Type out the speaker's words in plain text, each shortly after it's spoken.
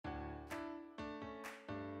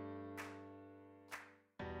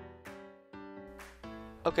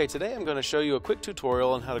Okay, today I'm going to show you a quick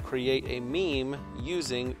tutorial on how to create a meme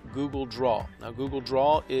using Google Draw. Now, Google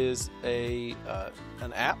Draw is an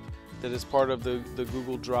app that is part of the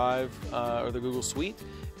Google Drive or the Google Suite,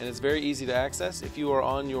 and it's very easy to access. If you are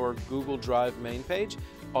on your Google Drive main page,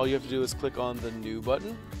 all you have to do is click on the New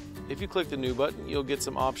button. If you click the New button, you'll get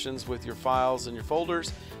some options with your files and your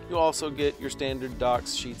folders. You'll also get your standard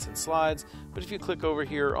docs, sheets, and slides. But if you click over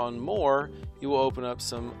here on More, you will open up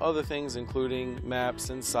some other things, including maps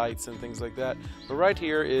and sites and things like that. But right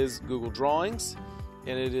here is Google Drawings,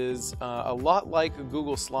 and it is a lot like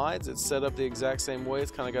Google Slides. It's set up the exact same way.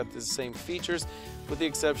 It's kind of got the same features, with the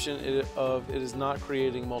exception of it is not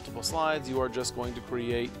creating multiple slides. You are just going to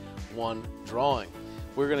create one drawing.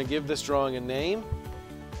 We're going to give this drawing a name.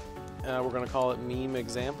 We're going to call it Meme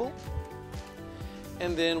Example.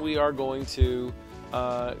 And then we are going to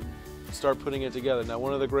start putting it together. Now,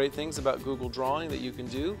 one of the great things about Google Drawing that you can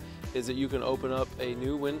do is that you can open up a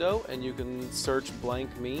new window and you can search blank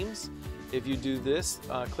memes. If you do this,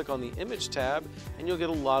 click on the Image tab and you'll get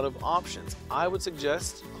a lot of options. I would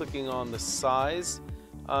suggest clicking on the Size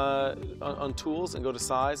on Tools and go to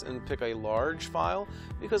Size and pick a large file,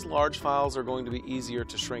 because large files are going to be easier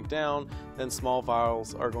to shrink down than small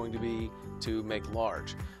files are going to be to make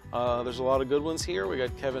large. There's a lot of good ones here. We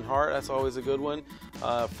got Kevin Hart, that's always a good one.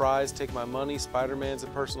 Fry's Take My Money, Spider-Man's a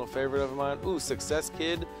personal favorite of mine. Ooh, Success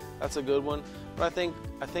Kid, that's a good one. But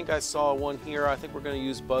I think I saw one here. I think we're going to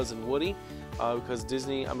use Buzz and Woody because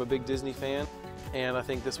Disney. I'm a big Disney fan, and I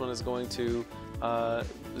think this one is going to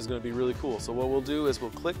be really cool. So what we'll do is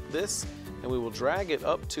we'll click this and we will drag it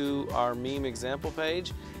up to our meme example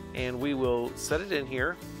page, and we will set it in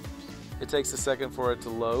here. It takes a second for it to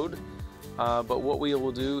load. But what we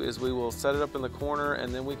will do is we will set it up in the corner,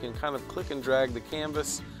 and then we can kind of click and drag the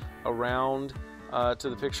canvas around to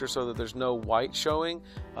the picture so that there's no white showing.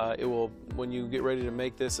 It will, when you get ready to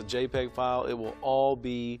make this a JPEG file, it will all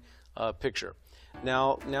be a picture.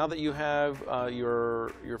 Now that you have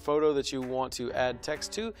your photo that you want to add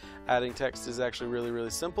text to, adding text is actually really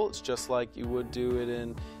simple. It's just like you would do it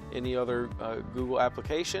in any other Google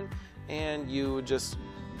application, and you would just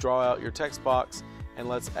draw out your text box. And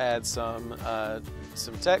let's add some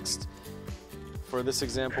text. For this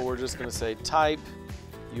example, we're just going to say type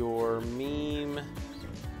your meme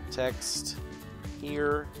text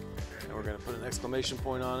here, and we're going to put an exclamation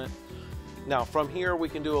point on it. Now, from here, we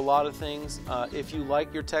can do a lot of things. If you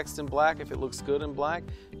like your text in black, if it looks good in black,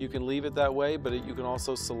 you can leave it that way, but you can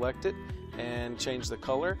also select it and change the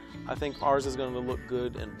color. I think ours is going to look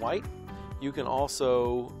good in white. You can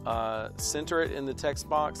also center it in the text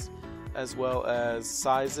box, as well as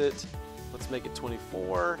size it. Let's make it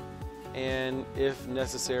 24, and if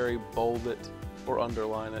necessary, bold it or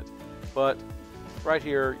underline it. But right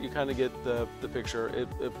here, you kind of get the picture.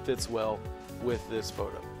 It fits well with this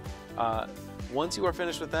photo. Once you are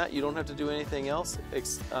finished with that, you don't have to do anything else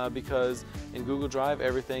because in Google Drive,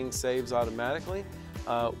 everything saves automatically.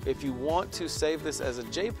 If you want to save this as a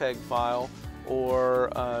JPEG file, or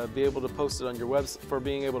be able to post it on your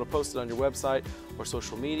website or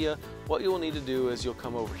social media, what you will need to do is you'll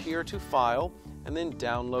come over here to File and then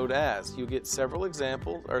Download As. You get several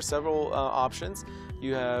examples or several options.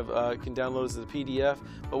 You can download it as a PDF,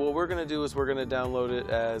 but what we're going to do is we're going to download it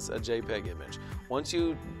as a JPEG image. Once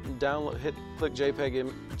you click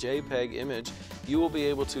JPEG image, you will be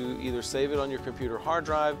able to either save it on your computer hard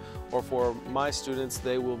drive, or for my students,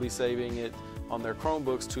 they will be saving it on their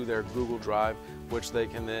Chromebooks to their Google Drive, which they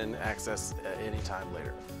can then access at any time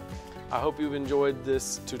later. I hope you've enjoyed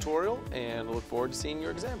this tutorial and look forward to seeing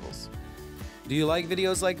your examples. Do you like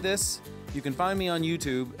videos like this? You can find me on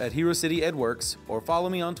YouTube at Hero City Edworks, or follow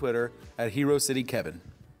me on Twitter at Hero City Kevin.